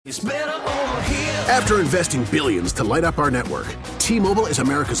It's better over here. After investing billions to light up our network, T-Mobile is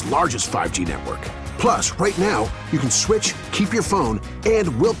America's largest 5G network. Plus, right now, you can switch, keep your phone,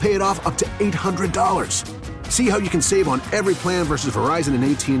 and we'll pay it off up to $800. See how you can save on every plan versus Verizon and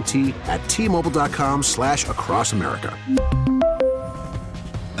AT&T at T-Mobile.com/across America.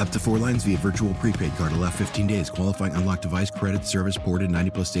 Up to 4 lines via virtual prepaid card. Allow 15 days. Qualifying unlocked device credit service ported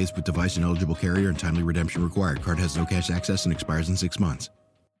 90-plus days with device and eligible carrier and timely redemption required. Card has no cash access and expires in 6 months.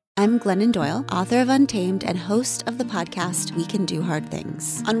 I'm Glennon Doyle, author of Untamed and host of the podcast We Can Do Hard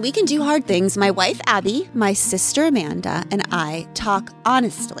Things. On We Can Do Hard Things, my wife Abby, my sister Amanda, and I talk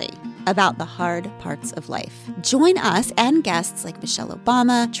honestly about the hard parts of life. Join us and guests like Michelle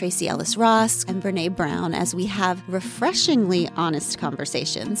Obama, Tracy Ellis Ross, and Brene Brown as we have refreshingly honest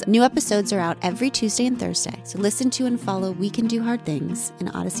conversations. New episodes are out every Tuesday and Thursday, so listen to and follow We Can Do Hard Things, an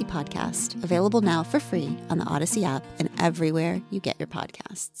Odyssey podcast, available now for free on the Odyssey app and everywhere you get your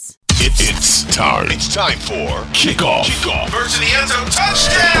podcasts. It's time. It's time for Kickoff. Versus the end zone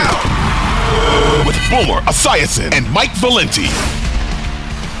touchdown! With Boomer Esiason and Mike Valenti.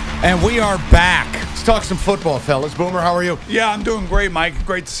 And we are back. Let's talk some football, fellas. Boomer, how are you? Yeah, I'm doing great, Mike.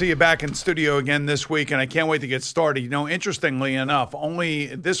 Great to see you back in studio again this week, and I can't wait to get started. You know, interestingly enough, only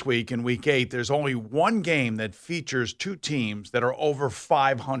this week in Week 8, there's only one game that features two teams that are over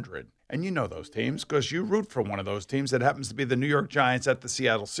 500. And you know those teams because you root for one of those teams. That happens to be the New York Giants at the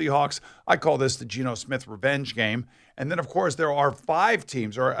Seattle Seahawks. I call this the Geno Smith revenge game. And then, of course, there are 5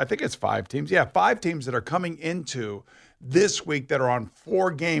 teams, or I think it's 5 teams. Yeah, 5 teams that are coming into this week that are on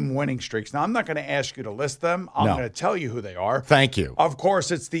 4-game winning streaks. Now, I'm not going to ask you to list them. I'm going to tell you who they are. Thank you. Of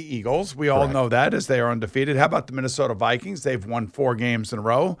course, it's the Eagles. We all know that as they are undefeated. How about the Minnesota Vikings? They've won 4 games in a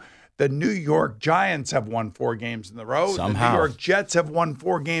row. The New York Giants have won 4 games in a row. Somehow. The New York Jets have won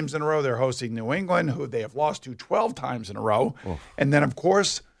 4 games in a row. They're hosting New England, who they have lost to 12 times in a row. Oof. And then, of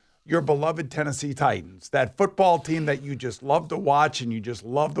course, your beloved Tennessee Titans, that football team that you just love to watch and you just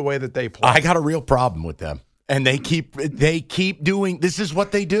love the way that they play. I got a real problem with them. And they keep doing, this is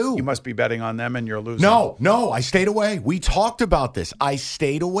what they do. You must be betting on them and you're losing. No, I stayed away. We talked about this. I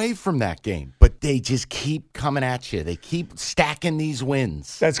stayed away from that game. But they just keep coming at you. They keep stacking these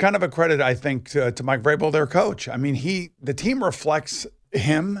wins. That's kind of a credit, I think, to Mike Vrabel, their coach. I mean, the team reflects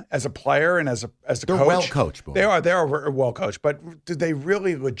him as a player and as a coach. They're well coached. Boy. They are well coached. But do they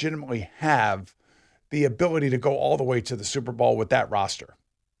really legitimately have the ability to go all the way to the Super Bowl with that roster?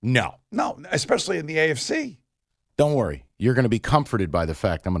 No, especially in the AFC. Don't worry. You're going to be comforted by the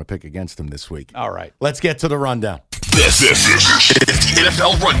fact I'm going to pick against them this week. All right. Let's get to the rundown. This is the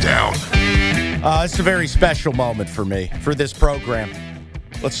NFL Rundown. It's a very special moment for me, for this program.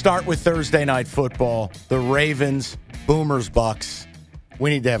 Let's start with Thursday Night Football. The Ravens, Boomers, Bucks. We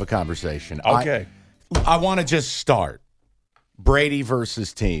need to have a conversation. Okay. I want to just start. Brady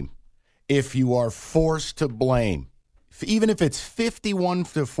versus team. If you are forced to blame, even if it's 51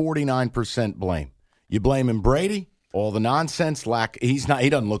 to 49% blame, you blaming Brady, all the nonsense, he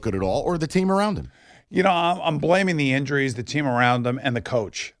doesn't look good at all, or the team around him? You know, I'm blaming the injuries, the team around him, and the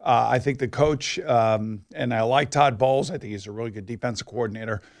coach. I think the coach, and I like Todd Bowles. I think he's a really good defensive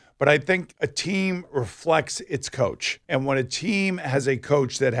coordinator. But I think a team reflects its coach. And when a team has a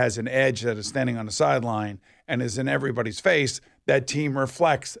coach that has an edge, that is standing on the sideline and is in everybody's face, that team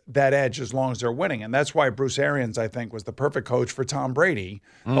reflects that edge as long as they're winning. And that's why Bruce Arians, I think, was the perfect coach for Tom Brady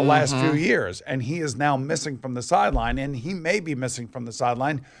the last few years. And he is now missing from the sideline, and he may be missing from the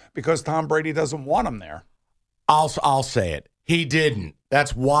sideline because Tom Brady doesn't want him there. I'll say it. He didn't.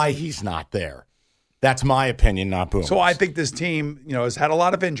 That's why he's not there. That's my opinion, not Boomer's. So I think this team, has had a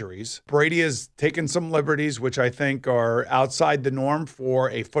lot of injuries. Brady has taken some liberties, which I think are outside the norm for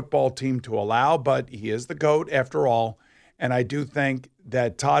a football team to allow, but he is the GOAT after all. And I do think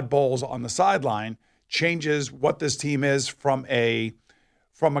that Todd Bowles on the sideline changes what this team is from a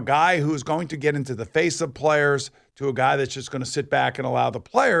guy who's going to get into the face of players to a guy that's just going to sit back and allow the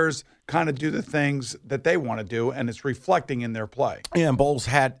players kind of do the things that they want to do, and it's reflecting in their play. Yeah, and Bowles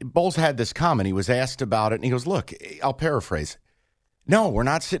had this comment. He was asked about it, and he goes, look, I'll paraphrase. No, we're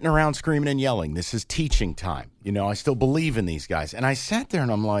not sitting around screaming and yelling. This is teaching time. I still believe in these guys. And I sat there,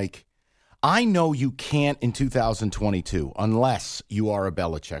 and I'm like, I know you can't in 2022 unless you are a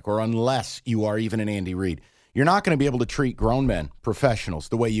Belichick or unless you are even an Andy Reid. You're not going to be able to treat grown men, professionals,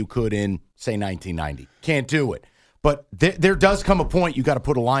 the way you could in, say, 1990. Can't do it. But there does come a point you got to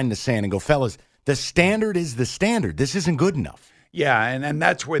put a line in the sand and go, fellas, the standard is the standard. This isn't good enough. Yeah, and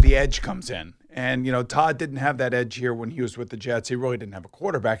that's where the edge comes in. And, Todd didn't have that edge here when he was with the Jets. He really didn't have a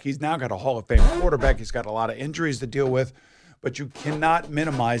quarterback. He's now got a Hall of Fame quarterback. He's got a lot of injuries to deal with. But you cannot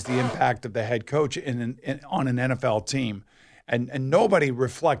minimize the impact of the head coach on an NFL team. And nobody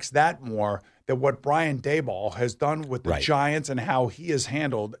reflects that more than what Brian Daboll has done with the Giants and how he has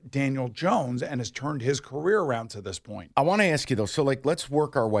handled Daniel Jones and has turned his career around to this point. I want to ask you, though, so, let's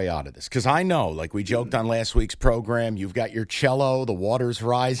work our way out of this. Because I know, we joked on last week's program, you've got your cello, the water's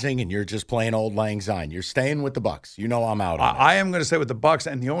rising, and you're just playing Old Lang Syne. You're staying with the Bucs. You know I'm out on I am going to stay with the Bucs,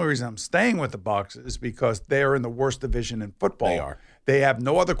 and the only reason I'm staying with the Bucs is because they are in the worst division in football. They are. They have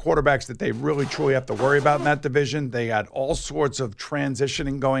no other quarterbacks that they really, truly have to worry about in that division. They got all sorts of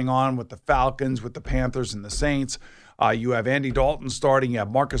transitioning going on with the Falcons, with the Panthers, and the Saints. You have Andy Dalton starting. You have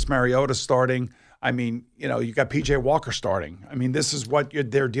Marcus Mariota starting. I mean, you got P.J. Walker starting. I mean, this is what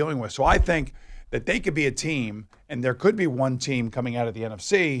they're dealing with. So I think that they could be a team, and there could be one team coming out of the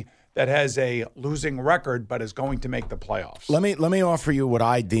NFC that has a losing record but is going to make the playoffs. Let me offer you what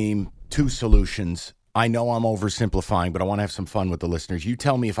I deem two solutions. I know I'm oversimplifying, but I want to have some fun with the listeners. You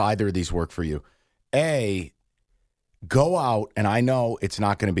tell me if either of these work for you. A, go out, and I know it's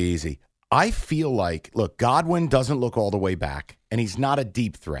not going to be easy. I feel like, look, Godwin doesn't look all the way back, and he's not a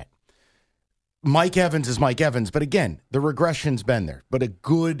deep threat. Mike Evans is Mike Evans, but again, the regression's been there, but a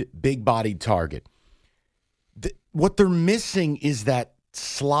good, big-bodied target. What they're missing is that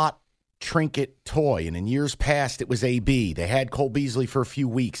slot trinket toy, and in years past, it was AB. They had Cole Beasley for a few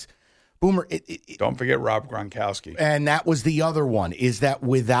weeks. Boomer, don't forget Rob Gronkowski. And that was the other one, is that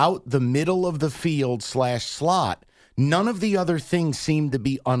without the middle of the field / slot, none of the other things seem to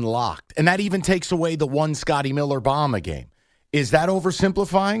be unlocked. And that even takes away the one Scotty Miller-Bama game. Is that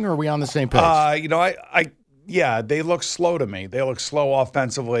oversimplifying, or are we on the same page? Yeah, they look slow to me. They look slow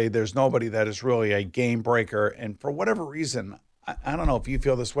offensively. There's nobody that is really a game breaker. And for whatever reason, I don't know if you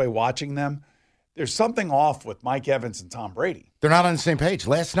feel this way watching them, there's something off with Mike Evans and Tom Brady. They're not on the same page.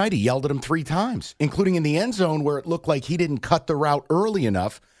 Last night, he yelled at him 3 times, including in the end zone where it looked like he didn't cut the route early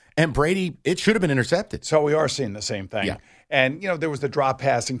enough. And Brady, it should have been intercepted. So we are seeing the same thing. Yeah. And, there was the drop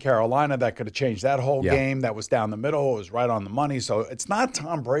pass in Carolina that could have changed that whole game. That was down the middle. It was right on the money. So it's not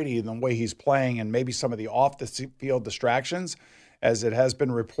Tom Brady in the way he's playing and maybe some of the off-the-field distractions, as it has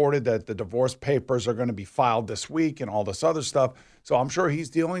been reported that the divorce papers are going to be filed this week and all this other stuff. So I'm sure he's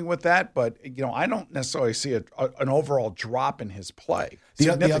dealing with that. But, I don't necessarily see an overall drop in his play.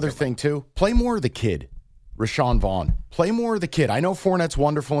 The other thing, too, play more of the kid. Rashawn Vaughn. Play more of the kid. I know Fournette's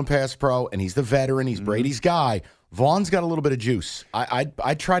wonderful in pass pro, and he's the veteran. He's Brady's guy. Vaughn's got a little bit of juice.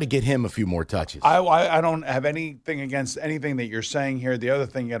 I'd try to get him a few more touches. I don't have anything against anything that you're saying here. The other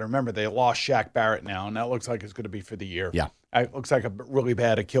thing you got to remember, they lost Shaq Barrett now, and that looks like it's going to be for the year. Yeah. It looks like a really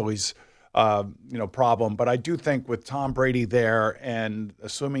bad Achilles problem. But I do think with Tom Brady there, and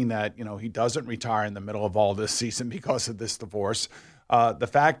assuming that, he doesn't retire in the middle of all this season because of this divorce, the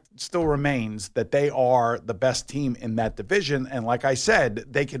fact still remains that they are the best team in that division. And like I said,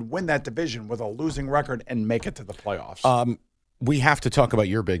 they can win that division with a losing record and make it to the playoffs. We have to talk about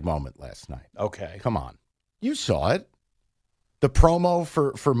your big moment last night. Okay. Come on. You saw it. The promo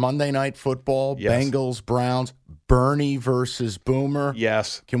for Monday Night Football, yes. Bengals, Browns, Bernie versus Boomer.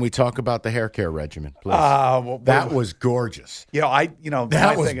 Yes. Can we talk about the hair care regimen, please? That was gorgeous. My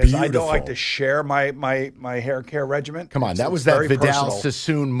thing is I don't like to share my hair care regimen. Come on, that was that Vidal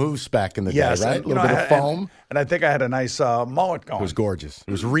Sassoon mousse back in the day, right? A little bit of foam. And I think I had a nice mullet going. It was gorgeous.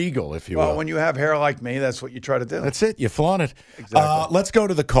 It was regal, if you will. Well, when you have hair like me, that's what you try to do. That's it. You flaunt it. Exactly. Let's go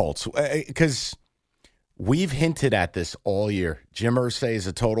to the Colts, because we've hinted at this all year. Jim Irsay is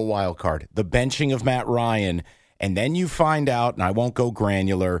a total wild card. The benching of Matt Ryan, and then you find out, and I won't go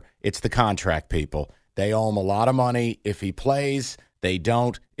granular, it's the contract people. They owe him a lot of money if he plays. They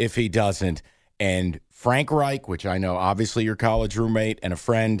don't if he doesn't. And Frank Reich, which I know obviously your college roommate and a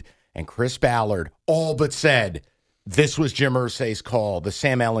friend, and Chris Ballard all but said this was Jim Irsay's call, the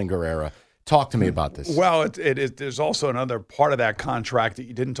Sam Ehlinger era. Talk to me about this. Well, there's also another part of that contract that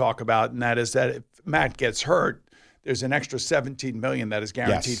you didn't talk about, and that is that if Matt gets hurt, there's an extra $17 million that is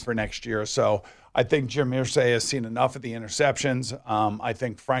guaranteed for next year. So I think Jim Irsay has seen enough of the interceptions. I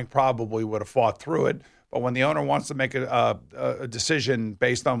think Frank probably would have fought through it. But when the owner wants to make a decision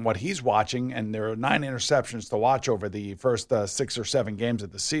based on what he's watching, and there are 9 interceptions to watch over the first 6 or 7 games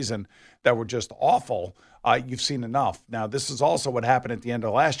of the season that were just awful, you've seen enough. Now, this is also what happened at the end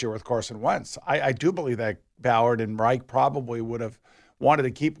of last year with Carson Wentz. I do believe that Ballard and Reich probably would have wanted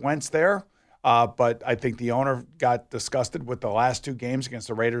to keep Wentz there. But I think the owner got disgusted with the last 2 games against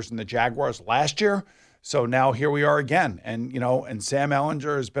the Raiders and the Jaguars last year. So now here we are again. And, and Sam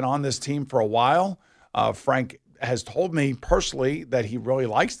Ehlinger has been on this team for a while. Frank has told me personally that he really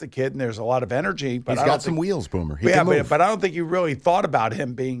likes the kid and there's a lot of energy. But he's got some wheels, Boomer. But I don't think he really thought about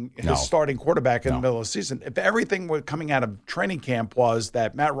him being his starting quarterback in the middle of the season. If everything coming out of training camp was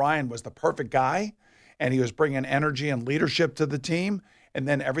that Matt Ryan was the perfect guy, and he was bringing energy and leadership to the team, and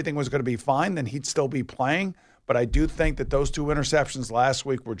then everything was going to be fine, then he'd still be playing. But I do think that those 2 interceptions last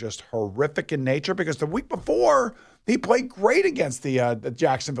week were just horrific in nature, because the week before he played great against the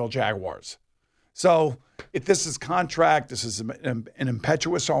Jacksonville Jaguars. So if this is contract, this is an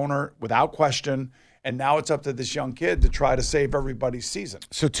impetuous owner without question, and now it's up to this young kid to try to save everybody's season.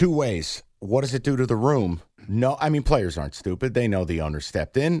 So 2 ways. What does it do to the room? No, I mean, players aren't stupid. They know the owner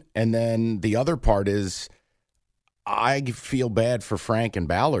stepped in. And then the other part is I feel bad for Frank and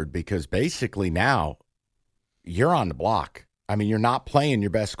Ballard, because basically now you're on the block. I mean, you're not playing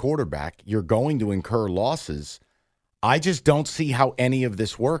your best quarterback. You're going to incur losses. I just don't see how any of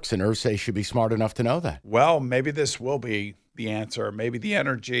this works, and Irsay should be smart enough to know that. Well, maybe this will be the answer. Maybe the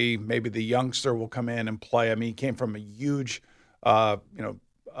energy, maybe the youngster will come in and play. I mean, he came from a huge,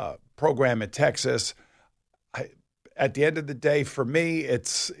 program at Texas. At the end of the day, for me,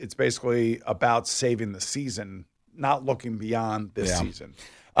 it's basically about saving the season, not looking beyond this season.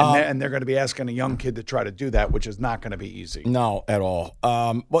 And they're going to be asking a young kid to try to do that, which is not going to be easy. No, at all.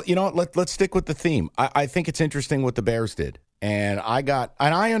 Well, you know what? Let's stick with the theme. I think it's interesting what the Bears did. And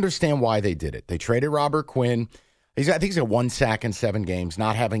I understand why they did it. They traded Robert Quinn. I think he's got 1 sack in 7 games,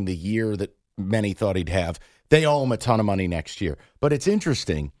 not having the year that many thought he'd have. They owe him a ton of money next year. But it's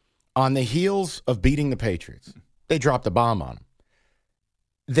interesting. On the heels of beating the Patriots, they dropped a bomb on him.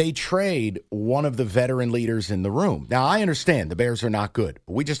 They trade one of the veteran leaders in the room. Now, I understand the Bears are not good,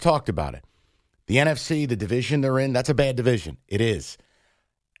 but we just talked about it. The NFC, the division they're in, that's a bad division. It is.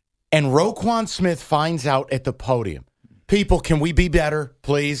 And Roquan Smith finds out at the podium, people, can we be better,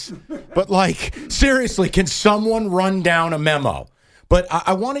 please? But, seriously, can someone run down a memo? But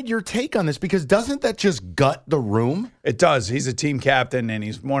I wanted your take on this, because doesn't that just gut the room? It does. He's a team captain, and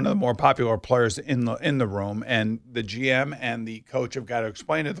he's one of the more popular players in the room. And the GM and the coach have got to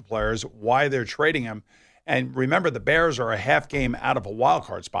explain to the players why they're trading him. And remember, the Bears are a half game out of a wild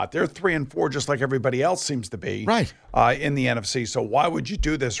card spot. They're 3-4, just like everybody else seems to be, right, in the NFC. So why would you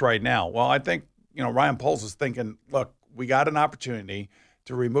do this right now? Well, I think Ryan Poles is thinking, look, we got an opportunity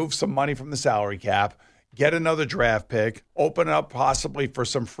to remove some money from the salary cap, get another draft pick, open up possibly for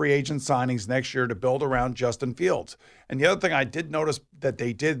some free agent signings next year to build around Justin Fields. And the other thing I did notice that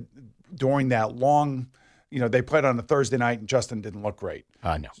they did during that long, they played on a Thursday night and Justin didn't look great.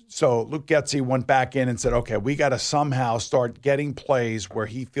 No. So Luke Getsy went back in and said, okay, we got to somehow start getting plays where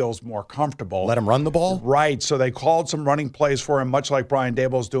he feels more comfortable. Let him run the ball? Right. So they called some running plays for him, much like Brian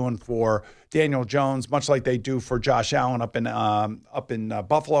Daboll's doing for Daniel Jones, much like they do for Josh Allen up in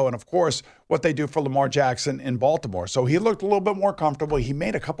Buffalo, and, of course, what they do for Lamar Jackson in Baltimore. So he looked a little bit more comfortable. He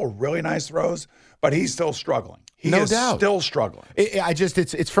made a couple really nice throws, but he's still struggling. He is still struggling.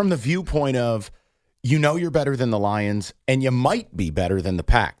 It's from the viewpoint of, you're better than the Lions, and you might be better than the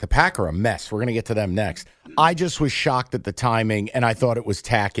Pack. The Pack are a mess. We're going to get to them next. I just was shocked at the timing, and I thought it was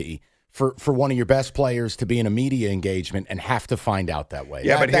tacky for one of your best players to be in a media engagement and have to find out that way.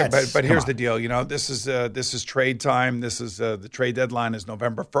 Yeah, but here's the deal. This is trade time. This is the trade deadline is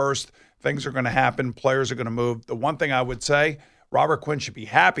November 1st. Things are going to happen. Players are going to move. The one thing I would say, Robert Quinn should be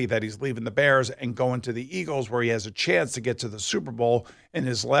happy that he's leaving the Bears and going to the Eagles, where he has a chance to get to the Super Bowl in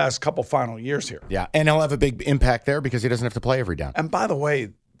his last couple final years here. Yeah, and he'll have a big impact there because he doesn't have to play every down. And by the way,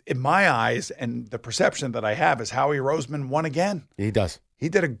 in my eyes and the perception that I have is Howie Roseman won again. He does. He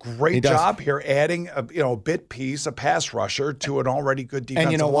did a great job here, adding a bit piece, a pass rusher to an already good defensive line.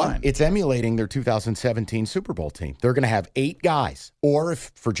 And you know what? It's emulating their 2017 Super Bowl team. They're going to have 8 guys. Or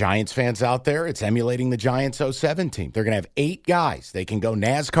if for Giants fans out there, it's emulating the Giants 07 team. They're going to have 8 guys. They can go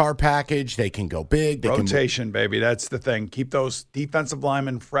NASCAR package. They can go big. Rotation, baby. That's the thing. Keep those defensive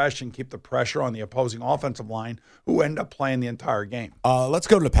linemen fresh and keep the pressure on the opposing offensive line, who end up playing the entire game. Let's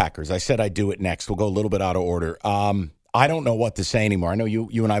go to the Packers. I said I'd do it next. We'll go a little bit out of order. I don't know what to say anymore. I know you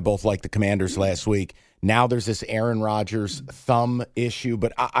and I both liked the Commanders last week. Now there's this Aaron Rodgers thumb issue,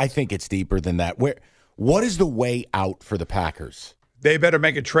 but I think it's deeper than that. What is the way out for the Packers? They better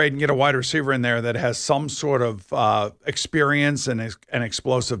make a trade and get a wide receiver in there that has some sort of experience and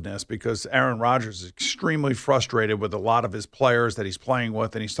explosiveness, because Aaron Rodgers is extremely frustrated with a lot of his players that he's playing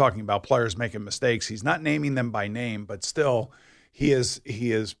with, and he's talking about players making mistakes. He's not naming them by name, but still he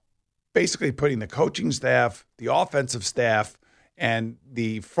is basically putting the coaching staff, the offensive staff, and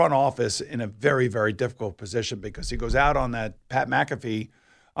the front office in a very, very difficult position, because he goes out on that Pat McAfee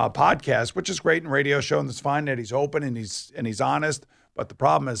podcast, which is great in radio show, and it's fine that he's open and he's honest. But the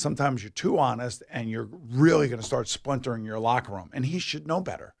problem is sometimes you're too honest and you're really going to start splintering your locker room, and he should know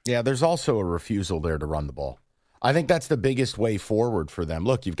better. Yeah, there's also a refusal there to run the ball. I think that's the biggest way forward for them.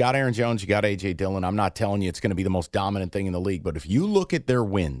 Look, you've got Aaron Jones, you got A.J. Dillon. I'm not telling you it's going to be the most dominant thing in the league, but if you look at their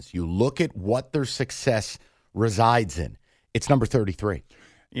wins, you look at what their success resides in, it's number 33.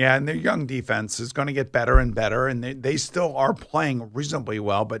 Yeah, and their young defense is going to get better and better, and they still are playing reasonably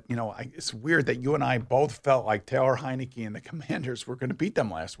well. But, it's weird that you and I both felt like Taylor Heineke and the Commanders were going to beat them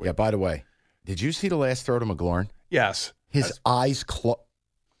last week. Yeah, by the way, did you see the last throw to McLaurin? Yes. His eyes closed.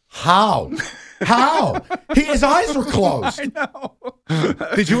 How? His eyes were closed. I know.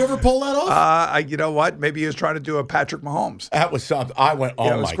 Did you ever pull that off? You know what? Maybe he was trying to do a Patrick Mahomes. That was something. I went, oh,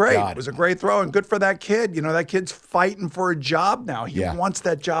 yeah, it was my great. God. It was a great throw, and good for that kid. That kid's fighting for a job now. He wants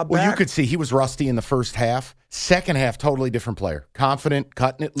that job back. Well, you could see he was rusty in the first half. Second half, totally different player. Confident,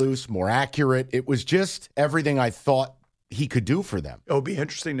 cutting it loose, more accurate. It was just everything I thought he could do for them. It'll be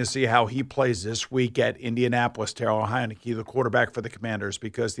interesting to see how he plays this week at Indianapolis, Taylor Heineke, the quarterback for the Commanders,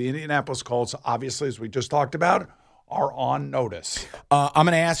 because the Indianapolis Colts, obviously, as we just talked about, are on notice. I'm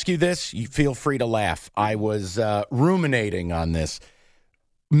going to ask you this. You feel free to laugh. I was ruminating on this.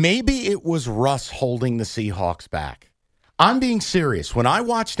 Maybe it was Russ holding the Seahawks back. I'm being serious. When I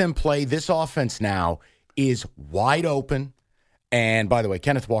watch them play, this offense now is wide open. And by the way,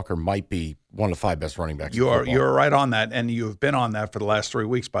 Kenneth Walker might be one of the 5 best running backs. You're right on that, and you've been on that for the last 3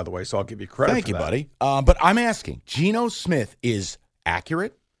 weeks, by the way, so I'll give you credit Thank for you, that. buddy. But I'm asking, Geno Smith is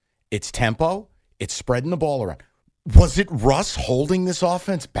accurate, it's tempo, it's spreading the ball around. Was it Russ holding this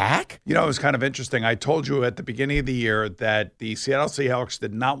offense back? It was kind of interesting. I told you at the beginning of the year that the Seattle Seahawks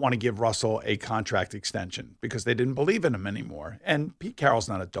did not want to give Russell a contract extension because they didn't believe in him anymore. And Pete Carroll's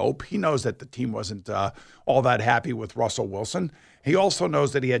not a dope. He knows that the team wasn't all that happy with Russell Wilson. He also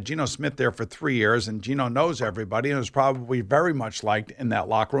knows that he had Geno Smith there for 3 years, and Geno knows everybody and was probably very much liked in that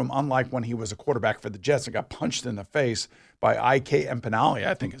locker room, unlike when he was a quarterback for the Jets and got punched in the face by I.K. Empanali,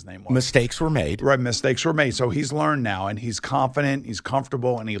 I think his name was. Mistakes were made. Right, mistakes were made. So he's learned now, and he's confident, he's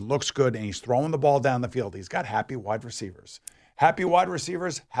comfortable, and he looks good, and he's throwing the ball down the field. He's got happy wide receivers. Happy wide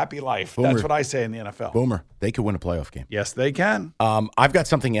receivers, happy life. Boomer. That's what I say in the NFL. Boomer, they could win a playoff game. Yes, they can. I've got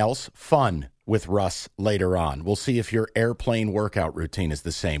something else fun with Russ later on. We'll see if your airplane workout routine is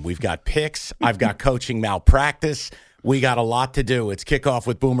the same. We've got picks. I've got coaching malpractice. We got a lot to do. It's Kickoff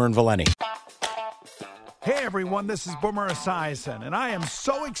with Boomer and Valenti. Hey everyone, this is Boomer Esiason, and I am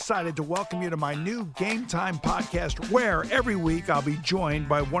so excited to welcome you to my new Game Time podcast, where every week I'll be joined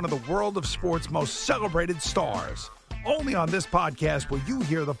by one of the world of sports most celebrated stars. Only on this podcast will you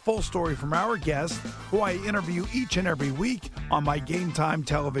hear the full story from our guests, who I interview each and every week on my Game Time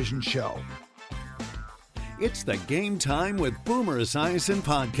television show. It's the Game Time with Boomer Esiason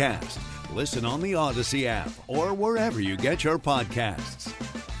podcast. Listen on the Odyssey app or wherever you get your podcasts.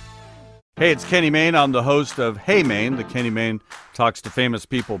 Hey, it's Kenny Mayne. I'm the host of Hey Mayne, the Kenny Mayne Talks to Famous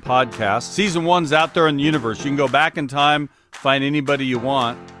People podcast. Season 1's out there in the universe. You can go back in time, find anybody you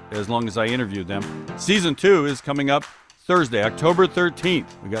want, as long as I interviewed them. Season 2 is coming up Thursday, October 13th.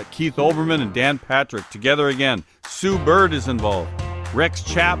 We got Keith Olbermann and Dan Patrick together again. Sue Bird is involved. Rex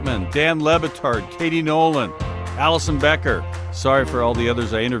Chapman, Dan Lebitard, Katie Nolan, Allison Becker. Sorry for all the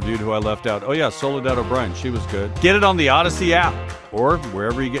others I interviewed who I left out. Oh, yeah, Soledad O'Brien. She was good. Get it on the Odyssey app or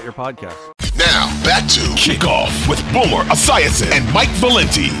wherever you get your podcasts. Now, back to Kickoff with Boomer Esiason and Mike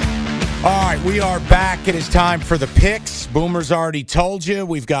Valenti. All right, we are back. It is time for the picks. Boomer's already told you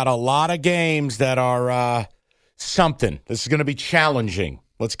we've got a lot of games that are something. This is going to be challenging.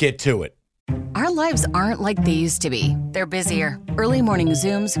 Let's get to it. Our lives aren't like they used to be. They're busier. Early morning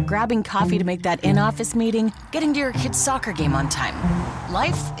Zooms, grabbing coffee to make that in-office meeting, getting to your kid's soccer game on time.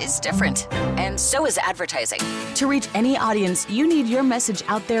 Life is different, and so is advertising. To reach any audience, you need your message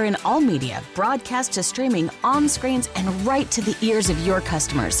out there in all media, broadcast to streaming, on screens, and right to the ears of your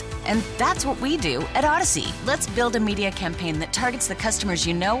customers. And that's what we do at Odyssey. Let's build a media campaign that targets the customers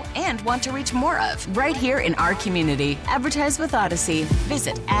you know and want to reach more of, right here in our community. Advertise with Odyssey.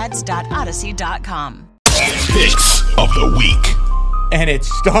 Visit ads.odyssey.com. Picks of the week. And it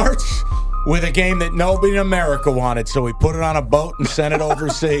starts with a game that nobody in America wanted, so we put it on a boat and sent it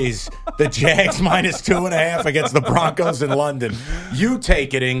overseas. The Jags -2.5 against the Broncos in London. You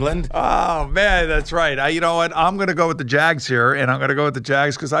take it, England. Oh, man, that's right. You know what? I'm going to go with the Jags here, and I'm going to go with the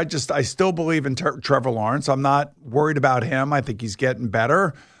Jags because I still believe in Trevor Lawrence. I'm not worried about him. I think he's getting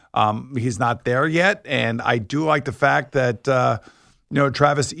better. He's not there yet, and I do like the fact that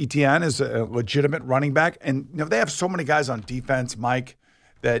Travis Etienne is a legitimate running back, and they have so many guys on defense, Mike,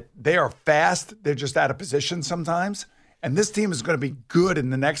 that they are fast. They're just out of position sometimes. And this team is going to be good in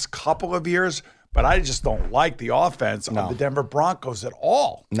the next couple of years, But I just don't like the offense of the Denver Broncos at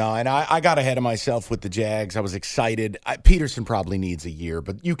all. No, and I got ahead of myself with the Jags. I was excited. Peterson probably needs a year,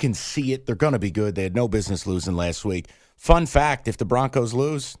 but you can see it. They're going to be good. They had no business losing last week. Fun fact, if the Broncos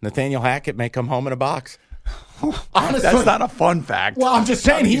lose, Nathaniel Hackett may come home in a box. Honestly, that's not a fun fact. Well, I'm just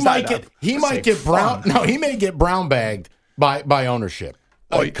saying he might get brown bagged by ownership.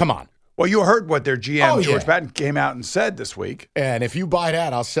 Come on. Well, you heard what their GM, George Patton, came out and said this week. And if you buy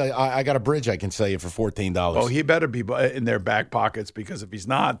that, I'll sell. I got a bridge I can sell you for $14. Well, he better be in their back pockets, because if he's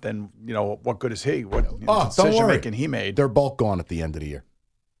not, then what good is he? What decision making he made? They're both gone at the end of the year.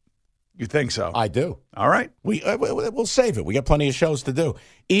 You think so? I do. All right. We'll save it. We got plenty of shows to do.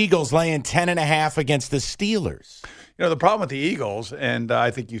 Eagles laying 10.5 against the Steelers. The problem with the Eagles, and I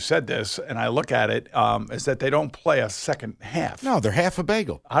think you said this, and I look at it, is that they don't play a second half. No, they're half a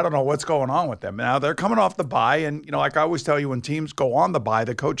bagel. I don't know what's going on with them. Now, they're coming off the bye, and, like I always tell you, when teams go on the bye,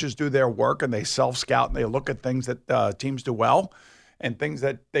 the coaches do their work, and they self-scout, and they look at things that teams do well and things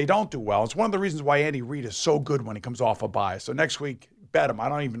that they don't do well. It's one of the reasons why Andy Reid is so good when he comes off a bye. So next week, bet him. I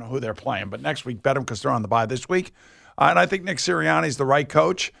don't even know who they're playing, but next week, bet him because they're on the bye this week. And I think Nick Sirianni's the right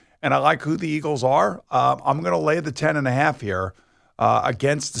coach. And I like who the Eagles are. I'm going to lay the 10.5 here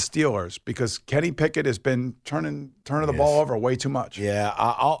against the Steelers, because Kenny Pickett has been turning the ball over way too much. Yeah,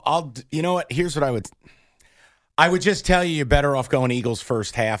 I'll. You know what? Here's what I would just tell you, you're better off going Eagles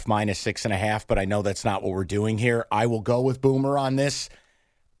first half -6.5. But I know that's not what we're doing here. I will go with Boomer on this.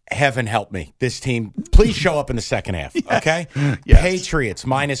 Heaven help me, this team. Please show up in the second half. Okay. Yes. Patriots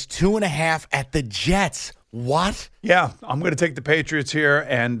 -2.5 at the Jets. What? Yeah, I'm going to take the Patriots here,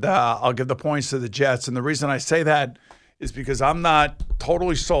 and I'll give the points to the Jets. And the reason I say that is because I'm not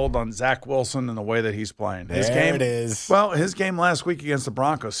totally sold on Zach Wilson and the way that he's playing. His game last week against the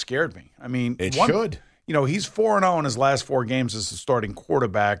Broncos scared me. I mean, should. He's 4-0 in his last 4 games as a starting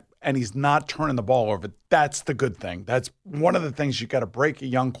quarterback, and he's not turning the ball over. That's the good thing. That's one of the things you got to break a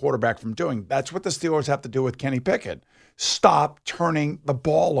young quarterback from doing. That's what the Steelers have to do with Kenny Pickett. Stop turning the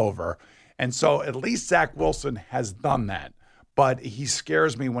ball over. And so at least Zach Wilson has done that. But he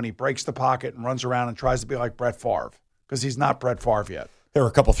scares me when he breaks the pocket and runs around and tries to be like Brett Favre, because he's not Brett Favre yet. There were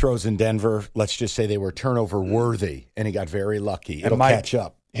a couple throws in Denver. Let's just say they were turnover worthy, and he got very lucky. It'll catch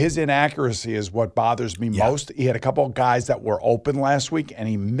up. His inaccuracy is what bothers me most. He had a couple of guys that were open last week, and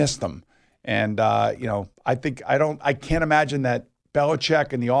he missed them. And, I can't imagine that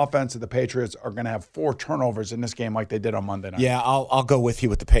Belichick and the offense of the Patriots are going to have 4 turnovers in this game like they did on Monday night. Yeah, I'll go with you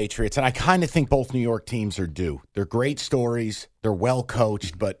with the Patriots. And I kind of think both New York teams are due. They're great stories. They're well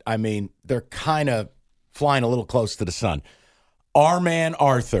coached. But, I mean, they're kind of flying a little close to the sun. Our man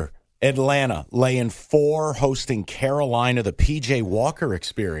Arthur, Atlanta, laying 4, hosting Carolina, the P.J. Walker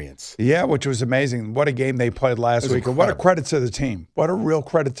experience. Yeah, which was amazing. What a game they played last week. And what a credit to the team. What a real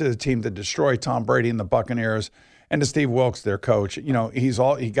credit to the team to destroy Tom Brady and the Buccaneers. And to Steve Wilkes, their coach. He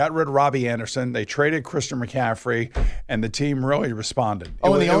got rid of Robbie Anderson. They traded Christian McCaffrey, and the team really responded.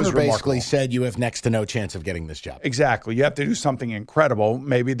 And the owner basically said you have next to no chance of getting this job. Exactly. You have to do something incredible.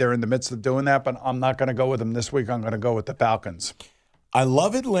 Maybe they're in the midst of doing that, but I'm not going to go with them this week. I'm going to go with the Falcons. I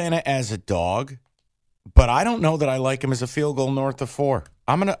love Atlanta as a dog, but I don't know that I like him as a field goal north of 4.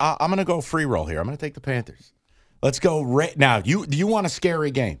 I'm gonna go free roll here. I'm gonna take the Panthers. Let's go. Now, do you want a scary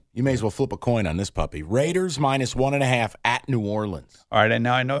game? You may as well flip a coin on this puppy. Raiders -1.5 at New Orleans. All right, and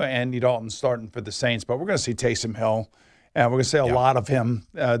now I know Andy Dalton's starting for the Saints, but we're going to see Taysom Hill, and we're going to see a lot of him.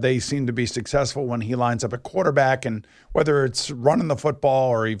 They seem to be successful when he lines up at quarterback, and whether it's running the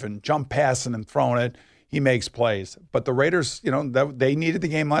football or even jump passing and throwing it, he makes plays. But the Raiders, they needed the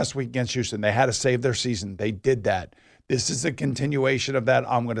game last week against Houston. They had to save their season. They did that. This is a continuation of that.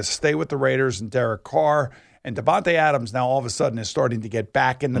 I'm going to stay with the Raiders and Derek Carr. And Devontae Adams now all of a sudden is starting to get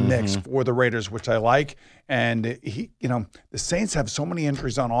back in the mix for the Raiders, which I like. And the Saints have so many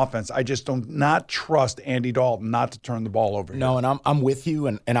injuries on offense. I just do not trust Andy Dalton not to turn the ball over. No, and I'm with you.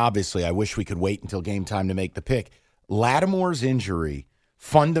 And obviously, I wish we could wait until game time to make the pick. Lattimore's injury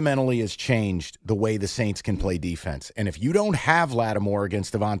fundamentally has changed the way the Saints can play defense. And if you don't have Lattimore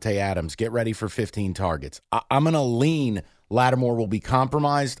against Devontae Adams, get ready for 15 targets. I'm going to lean Lattimore will be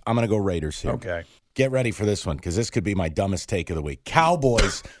compromised. I'm going to go Raiders here. Okay. Get ready for this one, because this could be my dumbest take of the week.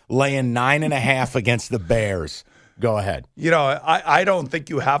 Cowboys laying 9.5 against the Bears. Go ahead. I don't think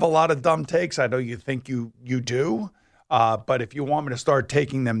you have a lot of dumb takes. I know you think you do. But if you want me to start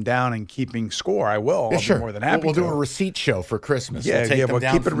taking them down and keeping score, I will. I'll be more than happy We'll do a receipt show for Christmas. Yeah, we're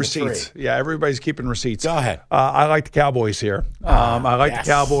keeping receipts. Yeah, everybody's keeping receipts. Go ahead. I like the Cowboys here. I like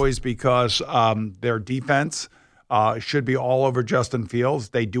the Cowboys because their defense should be all over Justin Fields.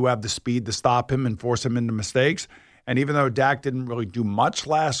 They do have the speed to stop him and force him into mistakes. And even though Dak didn't really do much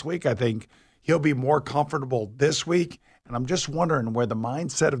last week, I think he'll be more comfortable this week. And I'm just wondering where the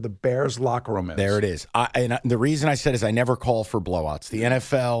mindset of the Bears locker room is. There it is. And the reason I said is I never call for blowouts. The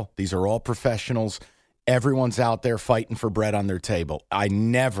NFL, these are all professionals. Everyone's out there fighting for bread on their table. I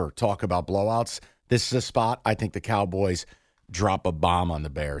never talk about blowouts. This is a spot I think the Cowboys drop a bomb on the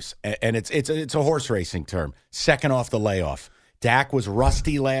Bears. And it's a horse racing term. Second off the layoff. Dak was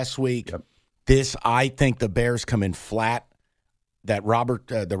rusty last week. Yep. I think the Bears come in flat. That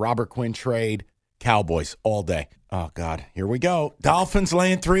the Robert Quinn trade, Cowboys all day. Oh, God. Here we go. Dolphins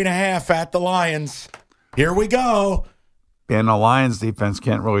laying 3.5 at the Lions. Here we go. And the Lions defense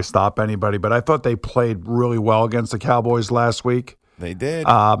can't really stop anybody, but I thought they played really well against the Cowboys last week. They did.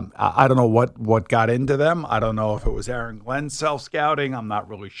 I don't know what got into them. I don't know if it was Aaron Glenn's self-scouting. I'm not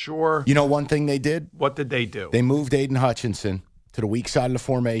really sure. You know one thing they did? What did they do? They moved Aiden Hutchinson to the weak side of the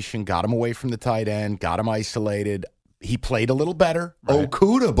formation, got him away from the tight end, got him isolated. He played a little better. Right.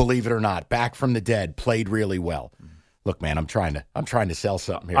 Okudah, believe it or not, back from the dead, played really well. Look, man, I'm trying to sell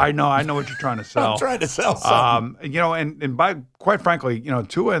something here. I know what you're trying to sell. I'm trying to sell something. And by quite frankly,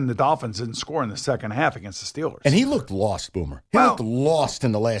 Tua and the Dolphins didn't score in the second half against the Steelers. And he looked lost, Boomer. He looked lost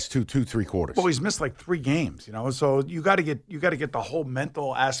in the last two, 3 quarters. Well, he's missed like 3 games, So you got to get the whole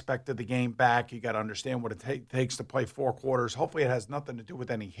mental aspect of the game back. You got to understand what it takes to play 4 quarters. Hopefully, it has nothing to do with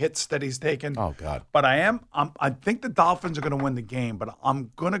any hits that he's taken. Oh God! But I think the Dolphins are going to win the game. But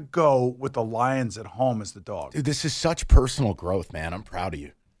I'm going to go with the Lions at home as the dog. Dude, this is such personal growth, man. I'm proud of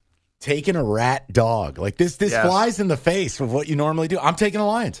you. Taking a rat dog. Like this yes. flies in the face of what you normally do. I'm taking the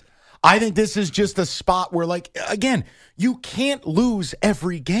Lions. I think this is just a spot where, like, again, you can't lose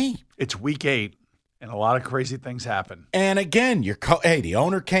every game. It's week 8, and a lot of crazy things happen. And again, the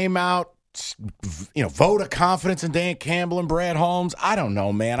owner came out, vote of confidence in Dan Campbell and Brad Holmes. I don't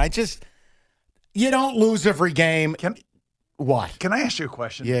know, man. You don't lose every game. What? Can I ask you a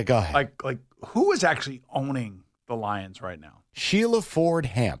question? Yeah, go ahead. Like who is actually owning the Lions right now? Sheila Ford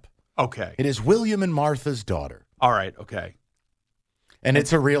Hamp. Okay. It is William and Martha's daughter. All right, okay. And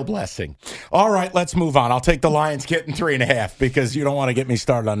it's a real blessing. All right, let's move on. I'll take the Lions getting 3.5 because you don't want to get me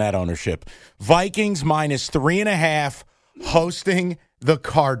started on that ownership. Vikings minus 3.5 hosting the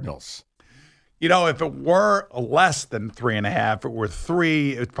Cardinals. If it were less than 3.5, if it were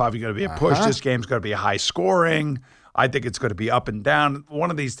 3, it's probably going to be a push. This game's going to be high scoring. I think it's going to be up and down.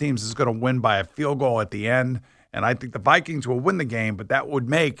 One of these teams is going to win by a field goal at the end, and I think the Vikings will win the game, but that would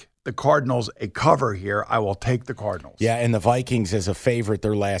make the Cardinals a cover here. I will take the Cardinals. Yeah, and the Vikings as a favorite,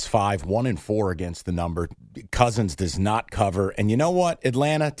 their last 5, 1-4 against the number. Cousins does not cover. And you know what?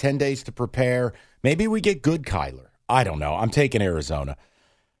 Atlanta, 10 days to prepare. Maybe we get good Kyler. I don't know. I'm taking Arizona.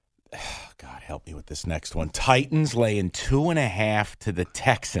 God, help me with this next one. Titans laying 2.5 to the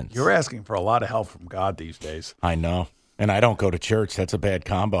Texans. You're asking for a lot of help from God these days. I know. And I don't go to church. That's a bad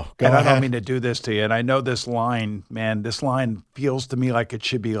combo. Go ahead. I don't mean to do this to you. And I know this line, man, feels to me like it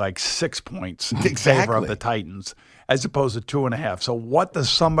should be like 6 points in favor of the Titans as opposed to 2.5. So what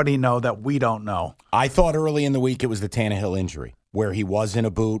does somebody know that we don't know? I thought early in the week it was the Tannehill injury where he was in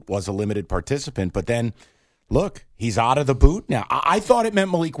a boot, was a limited participant. But then, look, he's out of the boot now. I thought it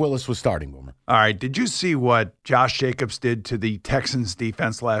meant Malik Willis was starting, Boomer. All right. Did you see what Josh Jacobs did to the Texans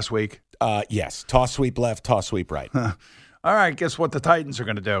defense last week? Yes. Toss sweep left, toss sweep right. All right. Guess what the Titans are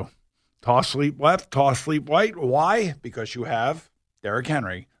going to do? Toss sweep left, toss sweep right. Why? Because you have Derrick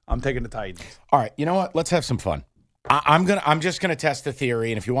Henry. I'm taking the Titans. All right. You know what? Let's have some fun. I'm just gonna test the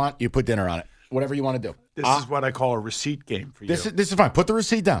theory, and if you want, you put dinner on it. Whatever you want to do. This is what I call a receipt game for you. This is fine. Put the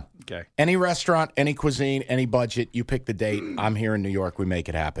receipt down. Okay. Any restaurant, any cuisine, any budget, you pick the date. I'm here in New York. We make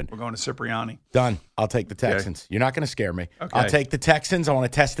it happen. We're going to Cipriani. Done. I'll take the Texans. Okay. You're not going to scare me. Okay. I'll take the Texans. I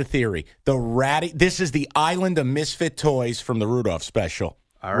want to test the theory. This is the Island of Misfit Toys from the Rudolph special.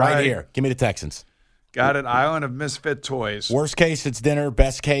 All right. Here. Give me the Texans. Got it. Island of Misfit Toys. Worst case, it's dinner.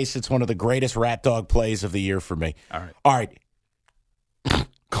 Best case, it's one of the greatest rat dog plays of the year for me. All right. All right.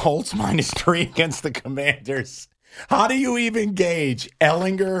 Colts -3 against the Commanders. How do you even gauge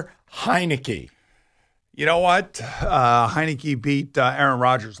Ellinger, Heineke? You know what? Heineke beat Aaron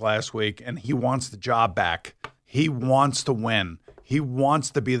Rodgers last week, and he wants the job back. He wants to win. He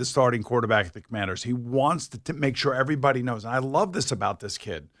wants to be the starting quarterback of the Commanders. He wants to make sure everybody knows. And I love this about this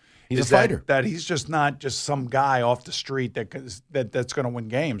kid. He's a fighter. That he's just not just some guy off the street that's going to win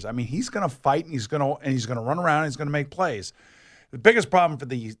games. I mean, he's going to fight, and he's going to run around, and he's going to make plays. The biggest problem for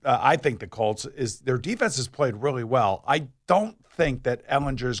I think the Colts is their defense has played really well. I don't think that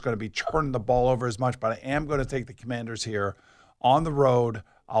Ellinger is going to be turning the ball over as much, but I am going to take the Commanders here on the road.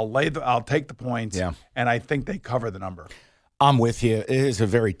 I'll take the points, and I think they cover the number. I'm with you. It is a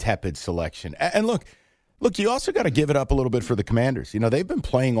very tepid selection. And look, Look, you also got to give it up a little bit for the Commanders. You know, they've been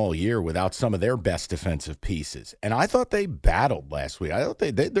playing all year without some of their best defensive pieces. And I thought they battled last week. I thought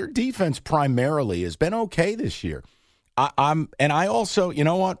their defense primarily has been okay this year. I also, you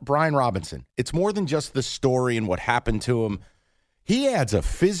know what, Brian Robinson, it's more than just the story and what happened to him. He adds a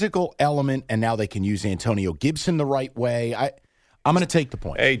physical element, and now they can use Antonio Gibson the right way. I'm going to take the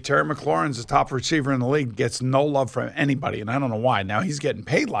point. Hey, Terry McLaurin's the top receiver in the league, gets no love from anybody, and I don't know why. Now he's getting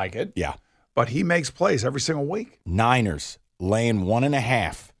paid like it. Yeah. But he makes plays every single week. Niners laying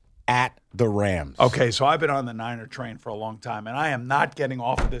 1.5 at the Rams. Okay, so I've been on the Niner train for a long time, and I am not getting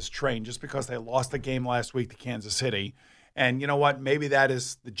off of this train just because they lost the game last week to Kansas City. And you know what? Maybe that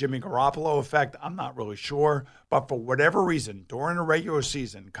is the Jimmy Garoppolo effect. I'm not really sure. But for whatever reason, during the regular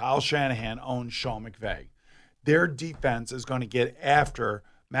season, Kyle Shanahan owns Sean McVay. Their defense is going to get after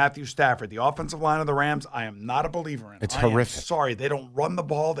Matthew Stafford. The offensive line of the Rams, I am not a believer in. It's horrific. Sorry, they don't run the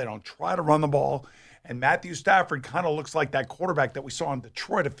ball. They don't try to run the ball. And Matthew Stafford kind of looks like that quarterback that we saw in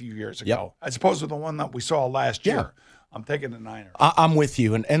Detroit a few years ago, as opposed to the one that we saw last year. I'm taking the Niners. I'm with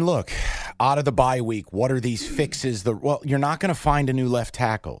you. And look, out of the bye week, what are these fixes? Well, you're not going to find a new left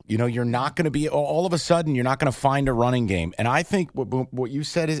tackle. You know, you're not going to be, all of a sudden, you're not going to find a running game. And I think what you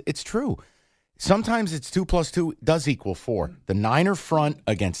said it's true. Sometimes it's 2 + 2 does equal 4. The Niner front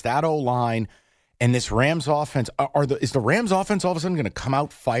against that O-line and this Rams offense, is the Rams offense all of a sudden going to come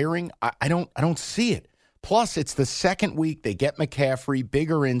out firing? I don't see it. Plus, it's the second week. They get McCaffrey,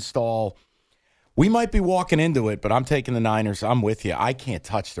 bigger install. We might be walking into it, but I'm taking the Niners. I'm with you. I can't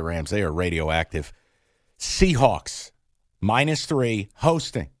touch the Rams. They are radioactive. Seahawks, -3,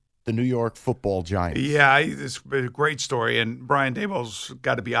 hosting the New York Football Giants. Yeah, it's a great story. And Brian Daboll's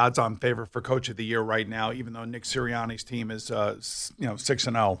got to be odds-on favorite for Coach of the Year right now, even though Nick Sirianni's team is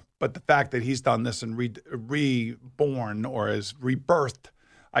 6-0. But the fact that he's done this and reborn or is rebirthed,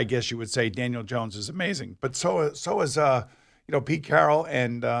 I guess you would say, Daniel Jones is amazing. But so is Pete Carroll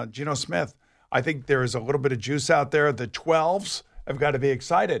and Geno Smith. I think there is a little bit of juice out there. The 12s have got to be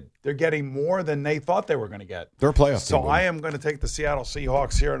excited. They're getting more than they thought they were going to get. They're a playoff team. So I am going to take the Seattle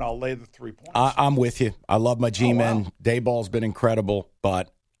Seahawks here, and I'll lay the 3 points. I'm with you. I love my G-men. Wow. Dayball's been incredible,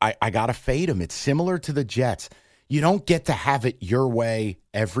 but I got to fade him. It's similar to the Jets. You don't get to have it your way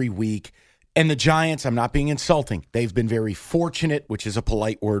every week. And the Giants, I'm not being insulting. They've been very fortunate, which is a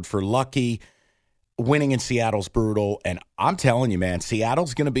polite word for lucky. Winning in Seattle's brutal, and I'm telling you, man,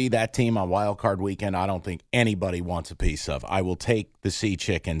 Seattle's going to be that team on Wild Card Weekend I don't think anybody wants a piece of. I will take the Sea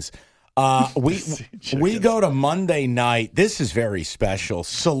Chickens. We go to Monday night. This is very special.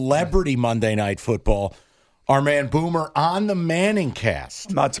 Celebrity Monday Night Football. Our man Boomer on the Manning Cast.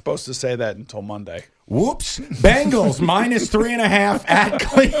 I'm not supposed to say that until Monday. Whoops. Bengals -3.5 at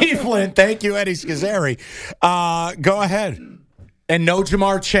Cleveland. Thank you, Eddie Scazzeri. Go ahead. And no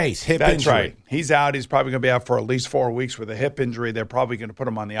Jamar Chase, hip injury. That's right. He's out. He's probably going to be out for at least 4 weeks with a hip injury. They're probably going to put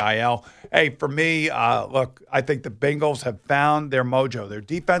him on the IL. Hey, for me, look, I think the Bengals have found their mojo. Their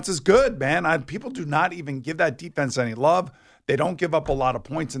defense is good, man. People do not even give that defense any love. They don't give up a lot of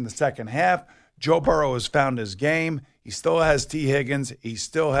points in the second half. Joe Burrow has found his game. He still has T. Higgins. He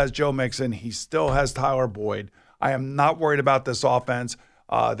still has Joe Mixon. He still has Tyler Boyd. I am not worried about this offense.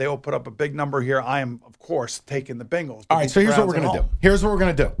 They will put up a big number here. I am, of course, taking the Bengals. All right, so here's what we're going to do. Here's what we're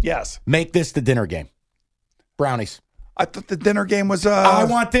going to do. Yes. Make this the dinner game. Brownies. I thought the dinner game was I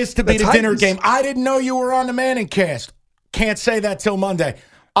want this to be the dinner game. I didn't know you were on the Manning Cast. Can't say that till Monday.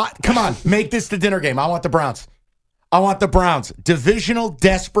 Come on, make this the dinner game. I want the Browns. I want the Browns. Divisional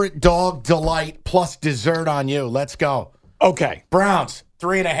desperate dog delight plus dessert on you. Let's go. Okay. Browns,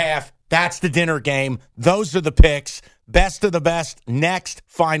 3.5. That's the dinner game. Those are the picks. Best of the best. Next,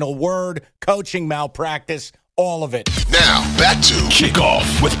 final word, coaching malpractice, all of it. Now, back to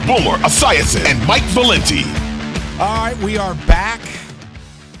Kickoff with Boomer Esiason and Mike Valenti. All right, we are back,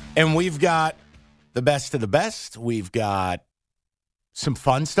 and we've got the best of the best. We've got some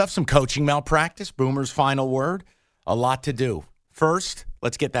fun stuff, some coaching malpractice, Boomer's final word, a lot to do. First,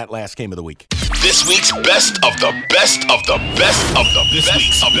 let's get that last game of the week. This week's best of the best of the best of the this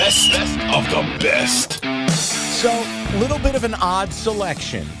week's best of the best. So, a little bit of an odd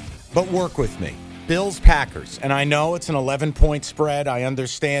selection, but work with me. Bills-Packers, and I know it's an 11-point spread. I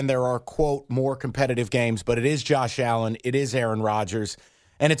understand there are, quote, more competitive games, but it is Josh Allen, it is Aaron Rodgers,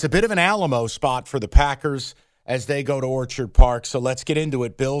 and it's a bit of an Alamo spot for the Packers as they go to Orchard Park. So let's get into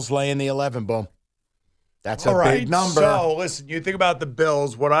it. Bills laying the 11, boom. That's a big number. So, listen, you think about the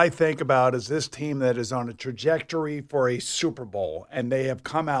Bills. What I think about is this team that is on a trajectory for a Super Bowl, and they have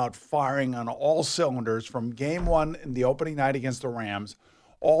come out firing on all cylinders from game one in the opening night against the Rams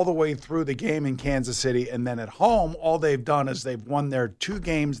all the way through the game in Kansas City. And then at home, all they've done is they've won their 2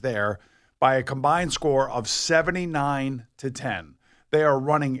 games there, by a combined score of 79-10. They are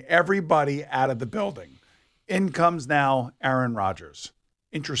running everybody out of the building. In comes now Aaron Rodgers.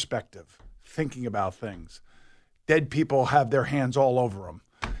 Introspective, thinking about things. Dead people have their hands all over them.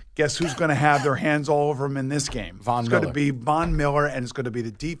 Guess who's going to have their hands all over them in this game? Von It's Miller. going to be Von Miller, and it's going to be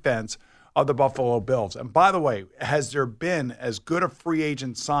the defense of the Buffalo Bills. And by the way, has there been as good a free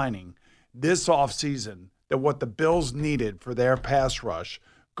agent signing this offseason than what the Bills needed for their pass rush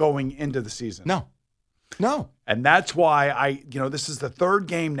going into the season? No. And that's why this is the third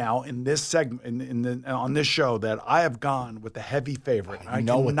game now in this segment on this show that I have gone with the heavy favorite. I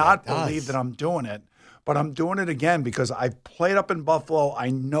cannot believe that I'm doing it, but I'm doing it again because I've played up in Buffalo. I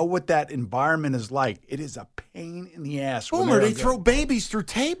know what that environment is like. It is a pain in the ass. Boomer, they throw babies through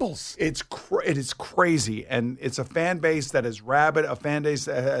tables. It is crazy, and it's a fan base that is rabid, a fan base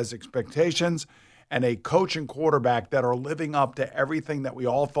that has expectations, and a coach and quarterback that are living up to everything that we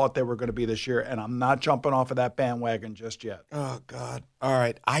all thought they were going to be this year, and I'm not jumping off of that bandwagon just yet. Oh, God. All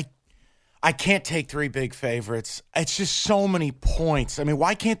right. I can't take three big favorites. It's just so many points. I mean,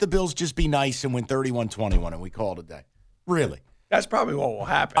 why can't the Bills just be nice and win 31-21 and we call it a day? Really? That's probably what will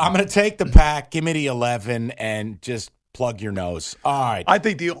happen. I'm going to take the pack, give me the 11, and just plug your nose. All right. I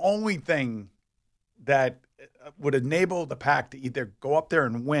think the only thing that would enable the pack to either go up there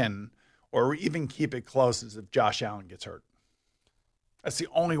and win or even keep it close is if Josh Allen gets hurt. That's the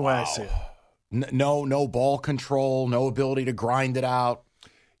only way I see it. No ball control, no ability to grind it out.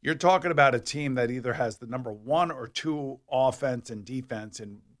 You're talking about a team that either has the number 1 or 2 offense and defense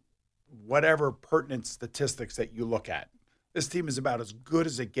in whatever pertinent statistics that you look at. This team is about as good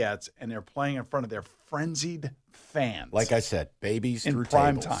as it gets, and they're playing in front of their frenzied fans. Like I said, babies in through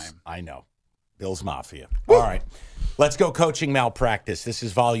prime tables. time. I know. Bills Mafia. Woo! All right. Let's go coaching malpractice. This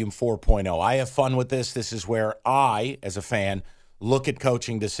is volume 4.0. I have fun with this. This is where I, as a fan, look at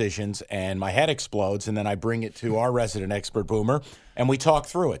coaching decisions and my head explodes, and then I bring it to our resident expert, Boomer, and we talk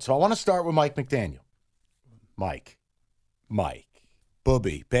through it. So I want to start with Mike McDaniel. Mike,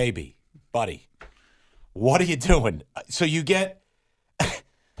 Booby, baby, buddy, what are you doing? So you get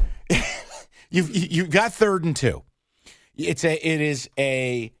you got 3rd and 2. It is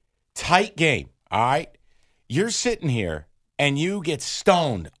a tight game, all right? You're sitting here, and you get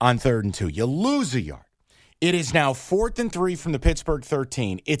stoned on 3rd and 2. You lose a yard. It is now 4th and 3 from the Pittsburgh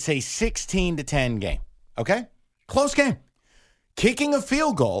 13. It's a 16-10 game, okay? Close game. Kicking a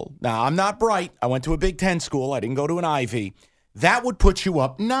field goal, now I'm not bright. I went to a Big Ten school. I didn't go to an Ivy. That would put you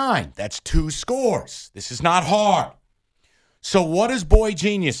up 9. That's 2 scores. This is not hard. So what does Boy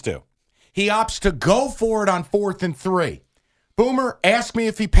Genius do? He opts to go for it on 4th and 3. Boomer, ask me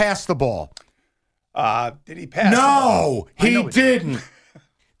if he passed the ball. Did he pass No, he didn't.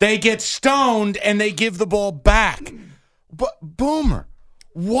 They get stoned and they give the ball back. But Boomer,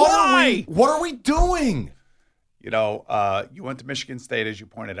 what are we doing? You went to Michigan State, as you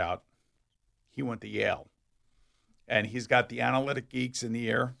pointed out. He went to Yale. And he's got the analytic geeks in the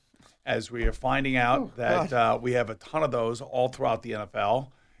ear, as we are finding out that we have a ton of those all throughout the NFL.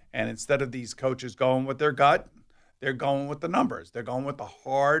 And instead of these coaches going with their gut, they're going with the numbers. They're going with the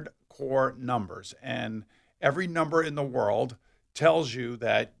hardcore numbers. And every number in the world tells you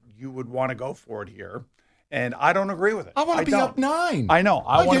that you would want to go for it here. And I don't agree with it. I want to be up 9. I know.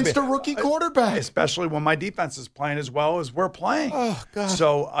 Against a rookie quarterback. Especially when my defense is playing as well as we're playing. Oh, God.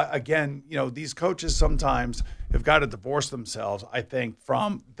 So, again, these coaches sometimes have got to divorce themselves, I think,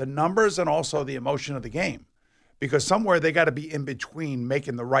 from the numbers and also the emotion of the game. Because somewhere they got to be in between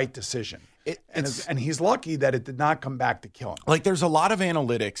making the right decision. And he's lucky that it did not come back to kill him. Like, there's a lot of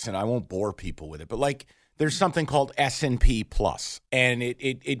analytics, and I won't bore people with it, but like, there's something called S&P Plus, and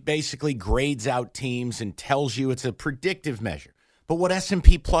it basically grades out teams and tells you it's a predictive measure. But what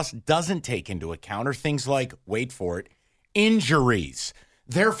S&P Plus doesn't take into account are things like, wait for it, injuries.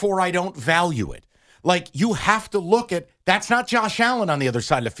 Therefore, I don't value it. Like, you have to look at, that's not Josh Allen on the other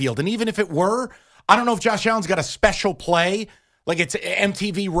side of the field. And even if it were, I don't know if Josh Allen's got a special play, like it's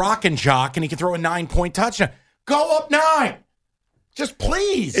MTV Rock and Jock, and he can throw a 9-point touchdown. Go up 9. Just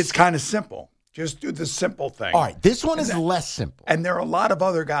please. It's kind of simple. Just do the simple thing. All right, this one is less simple. And there are a lot of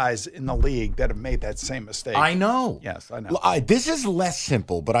other guys in the league that have made that same mistake. I know. Yes, I know. This is less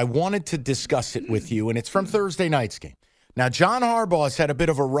simple, but I wanted to discuss it with you, and it's from Thursday night's game. Now, John Harbaugh has had a bit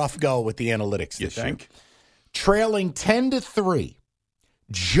of a rough go with the analytics this year. Trailing 10-3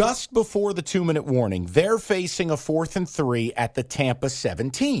 just before the 2-minute warning. They're facing a 4th and 3 at the Tampa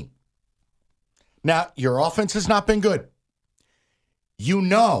 17. Now, your offense has not been good.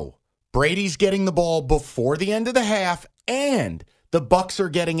 Brady's getting the ball before the end of the half, and the Bucs are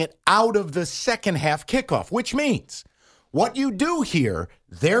getting it out of the second half kickoff, which means What you do here,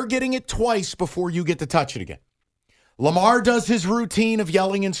 they're getting it twice before you get to touch it again. Lamar does his routine of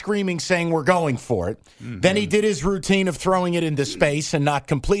yelling and screaming, saying we're going for it. Mm-hmm. Then he did his routine of throwing it into space and not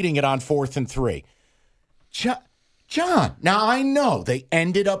completing it on 4th and 3. John, now I know they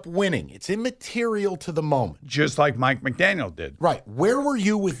ended up winning. It's immaterial to the moment. Just like Mike McDaniel did. Right. Where were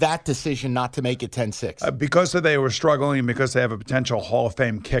you with that decision not to make it 10-6? Because they were struggling, because they have a potential Hall of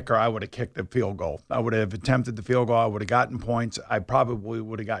Fame kicker, I would have kicked the field goal. I would have attempted the field goal. I would have gotten points. I probably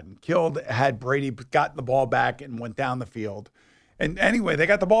would have gotten killed had Brady gotten the ball back and went down the field. And anyway, they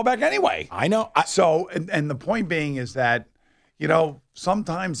got the ball back anyway. I know. And the point being is that,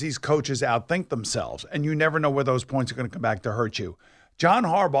 sometimes these coaches outthink themselves, and you never know where those points are going to come back to hurt you. John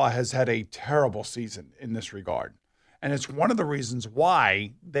Harbaugh has had a terrible season in this regard, and it's one of the reasons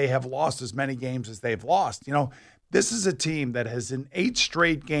why they have lost as many games as they've lost. This is a team that has, in 8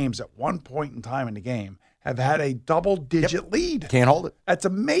 straight games at one point in time in the game, have had a double-digit lead. Can't hold it. That's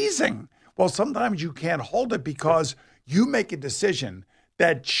amazing. Well, sometimes you can't hold it because you make a decision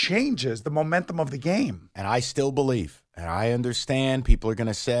that changes the momentum of the game. And I still believe. And I understand people are going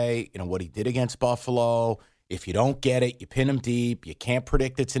to say, what he did against Buffalo, if you don't get it, you pin him deep. You can't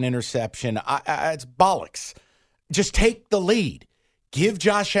predict it's an interception. It's bollocks. Just take the lead. Give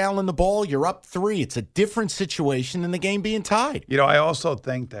Josh Allen the ball. You're up 3. It's a different situation than the game being tied. I also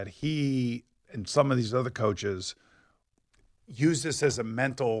think that he and some of these other coaches use this as a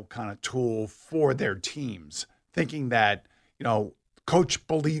mental kind of tool for their teams, thinking that, Coach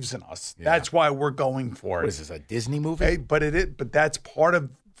believes in us. Yeah. That's why we're going for it. What is this, a Disney movie? Hey, but that's part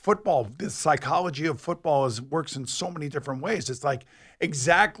of football. The psychology of football works in so many different ways. It's like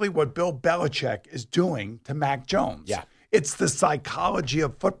exactly what Bill Belichick is doing to Mac Jones. Yeah. It's the psychology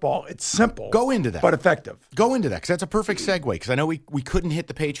of football. It's simple. Go into that. But effective. Go into that, because that's a perfect segue, because I know we couldn't hit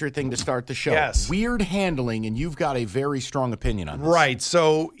the Patriot thing to start the show. Yes. Weird handling, and you've got a very strong opinion on this. Right.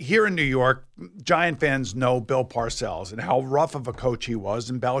 So here in New York, Giant fans know Bill Parcells and how rough of a coach he was,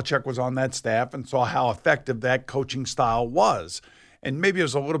 and Belichick was on that staff and saw how effective that coaching style was. And maybe it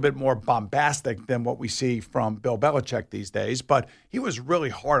was a little bit more bombastic than what we see from Bill Belichick these days, but he was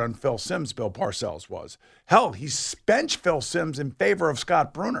really hard on Phil Simms, Bill Parcells was. Hell, he benched Phil Simms in favor of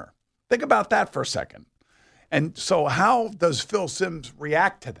Scott Brunner. Think about that for a second. And so how does Phil Simms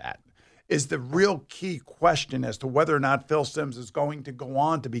react to that is the real key question as to whether or not Phil Simms is going to go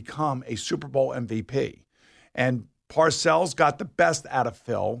on to become a Super Bowl MVP. And Parcells got the best out of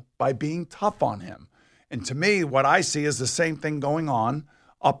Phil by being tough on him. And to me, what I see is the same thing going on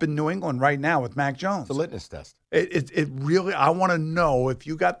up in New England right now with Mac Jones. It's a litmus test. It really, I want to know if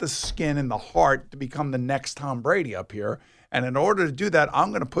you got the skin and the heart to become the next Tom Brady up here. And in order to do that, I'm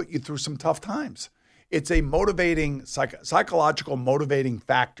going to put you through some tough times. It's a motivating, psychological motivating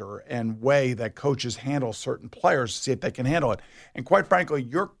factor and way that coaches handle certain players to see if they can handle it. And quite frankly,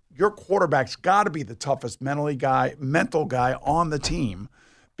 your quarterback's got to be the toughest mental guy on the team,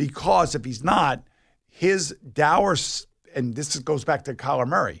 because if he's not, his dour, and this goes back to Kyler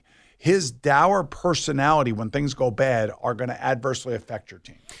Murray, his dour personality when things go bad are going to adversely affect your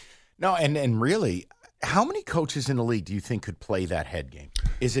team. No, and really, how many coaches in the league do you think could play that head game?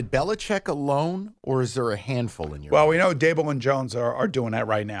 Is it Belichick alone, or is there a handful in your Well, league? we know Dable and Jones are doing that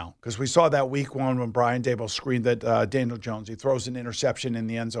right now, because we saw that week 1 when Brian Dable screamed at Daniel Jones. He throws an interception in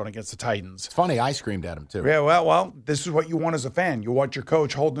the end zone against the Titans. It's funny, I screamed at him too. Yeah, well, this is what you want as a fan. You want your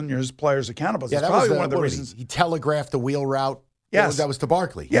coach holding his players accountable. Yeah, that's that was probably one of the reasons. He telegraphed the wheel route. Yes. That was to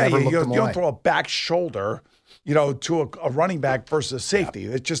Barkley. Yeah, you looked him away. don't throw a back shoulder, to a running back versus a safety.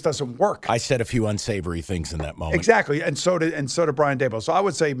 Yeah. It just doesn't work. I said a few unsavory things in that moment. Exactly, and so did Brian Dable. So I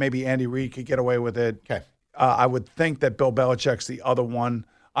would say maybe Andy Reid could get away with it. Okay. I would think that Bill Belichick's the other one.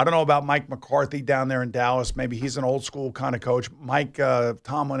 I don't know about Mike McCarthy down there in Dallas. Maybe he's an old school kind of coach. Mike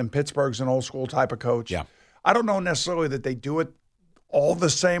Tomlin in Pittsburgh's an old school type of coach. Yeah. I don't know necessarily that they do it all the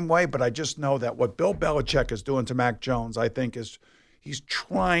same way, but I just know that what Bill Belichick is doing to Mac Jones, I think, is he's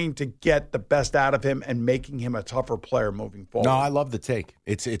trying to get the best out of him and making him a tougher player moving forward. No, I love the take.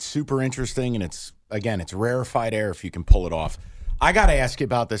 It's super interesting, and it's rarefied air if you can pull it off. I got to ask you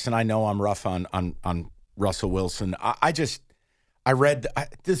about this, and I know I'm rough on Russell Wilson. I read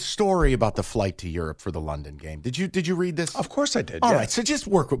the story about the flight to Europe for the London game. Did you read this? Of course I did. All right, so just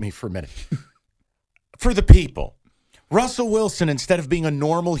work with me for a minute. For the people, Russell Wilson, instead of being a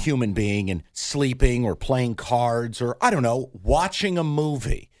normal human being and sleeping or playing cards or, I don't know, watching a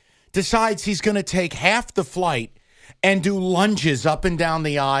movie, decides he's going to take half the flight and do lunges up and down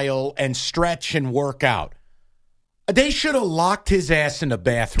the aisle and stretch and work out. They should have locked his ass in the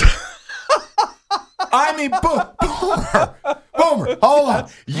bathroom. I mean, Boomer, hold on.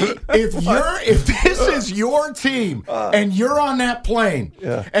 If this is your team and you're on that plane,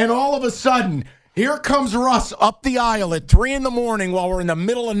 and all of a sudden here comes Russ up the aisle at 3 a.m. while we're in the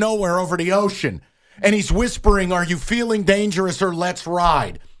middle of nowhere over the ocean, and he's whispering, "Are you feeling dangerous or let's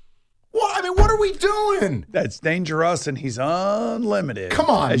ride?" Well, I mean, what are we doing? That's dangerous, and he's unlimited. Come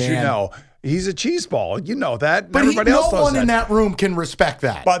on, as man. you know. He's a cheeseball. You know that. But everybody else knows no one that. in that room can respect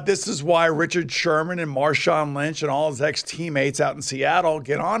that. But this is why Richard Sherman and Marshawn Lynch and all his ex-teammates out in Seattle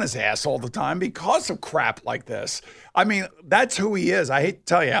get on his ass all the time because of crap like this. I mean, that's who he is. I hate to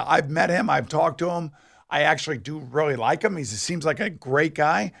tell you. I've met him. I've talked to him. I actually do really like him. He seems like a great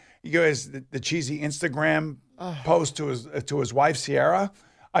guy. You guys, the cheesy Instagram post to his wife, Sierra.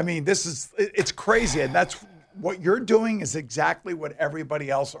 I mean, it's crazy. And that's what you're doing is exactly what everybody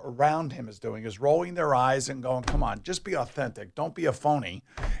else around him is doing, is rolling their eyes and going, come on, just be authentic. Don't be a phony.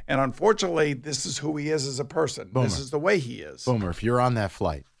 And unfortunately, this is who he is as a person. Boomer. This is the way he is. Boomer, if you're on that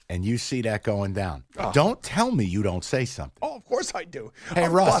flight and you see that going down, don't tell me you don't say something. Oh, of course I do. Hey,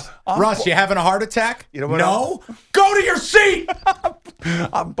 Russ, you having a heart attack? You know what? No? Go to your seat!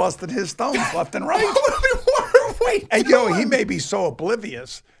 I'm busting his stones left and right. What are we doing? And, you know, he may be so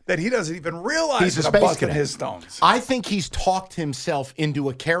oblivious that he doesn't even realize He's a that I'm space busting cadet. his stones. I think he's talked himself into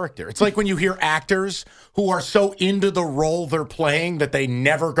a character. It's like when you hear actors who are so into the role they're playing that they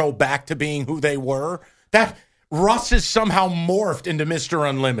never go back to being who they were. That Russ is somehow morphed into Mr.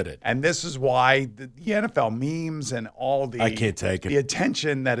 Unlimited. And this is why the NFL memes and all the I can't take it. The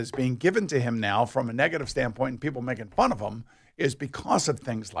attention that is being given to him now from a negative standpoint and people making fun of him is because of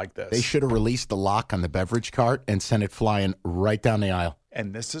things like this. They should have released the lock on the beverage cart and sent it flying right down the aisle.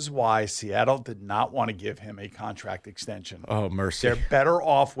 And this is why Seattle did not want to give him a contract extension. Oh, mercy. They're better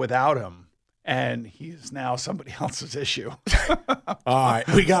off without him. And he's now somebody else's issue. All right,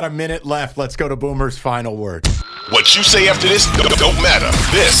 we got a minute left. Let's go to Boomer's final word. What you say after this don't matter.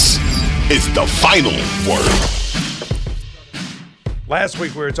 This is the final word. Last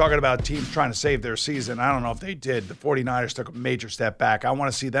week, we were talking about teams trying to save their season. I don't know if they did. The 49ers took a major step back. I want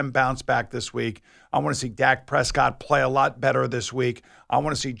to see them bounce back this week. I want to see Dak Prescott play a lot better this week. I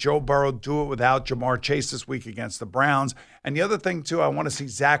want to see Joe Burrow do it without Jamar Chase this week against the Browns. And the other thing, too, I want to see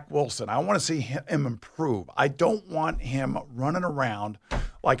Zach Wilson. I want to see him improve. I don't want him running around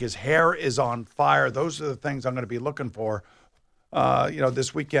like his hair is on fire. Those are the things I'm going to be looking for,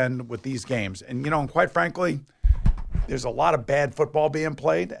 this weekend with these games. And, and quite frankly, there's a lot of bad football being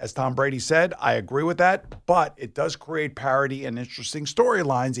played, as Tom Brady said. I agree with that, but it does create parity and interesting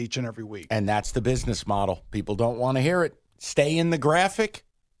storylines each and every week. And that's the business model. People don't want to hear it. Stay in the graphic.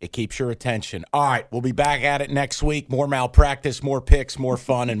 It keeps your attention. All right, we'll be back at it next week. More malpractice, more picks, more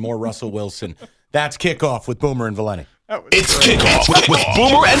fun, and more Russell Wilson. That's Kickoff with Boomer and Valenti. It's Kickoff with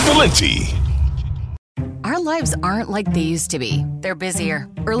Boomer and Valenti. Our lives aren't like they used to be. They're busier.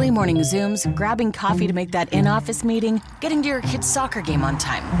 Early morning Zooms, grabbing coffee to make that in-office meeting, getting to your kid's soccer game on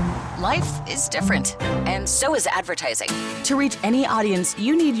time. Life is different, and so is advertising. To reach any audience,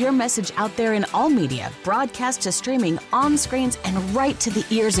 you need your message out there in all media, broadcast to streaming, on screens, and right to the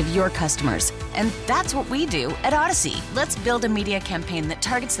ears of your customers. And that's what we do at Odyssey. Let's build a media campaign that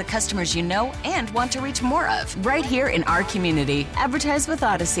targets the customers you know and want to reach more of. Right here in our community. Advertise with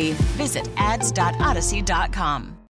Odyssey. Visit ads.odyssey.com.